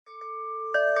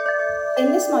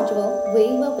In this module,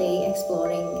 we will be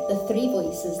exploring the three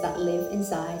voices that live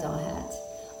inside our head: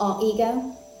 our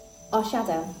ego, our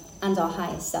shadow, and our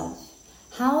highest self.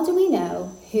 How do we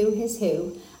know who is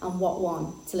who and what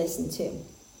one to listen to?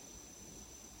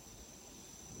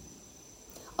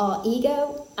 Our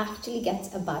ego actually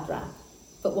gets a bad rap,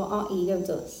 but what our ego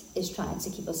does is try to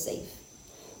keep us safe,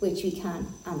 which we can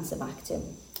answer back to.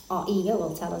 Our ego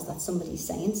will tell us that somebody's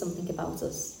saying something about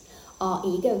us. Our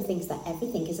ego thinks that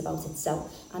everything is about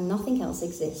itself and nothing else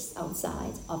exists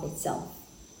outside of itself.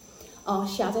 Our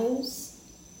shadows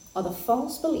are the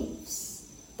false beliefs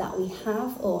that we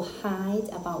have or hide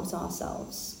about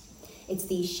ourselves. It's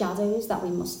these shadows that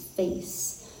we must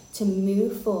face to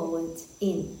move forward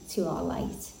into our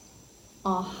light.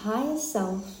 Our higher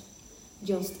self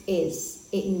just is.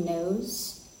 It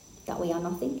knows that we are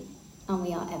nothing and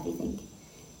we are everything.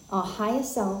 Our higher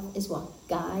self is what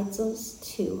guides us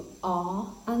to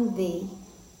our and the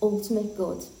ultimate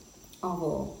good of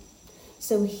all.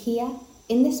 So here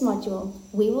in this module,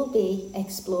 we will be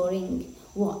exploring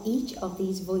what each of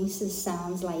these voices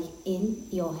sounds like in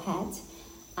your head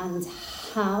and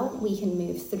how we can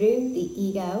move through the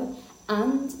ego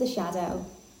and the shadow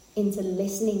into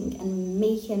listening and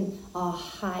making our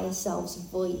higher self's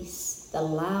voice the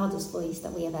loudest voice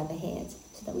that we have ever heard,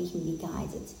 so that we can be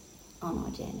guided on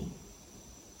our journey.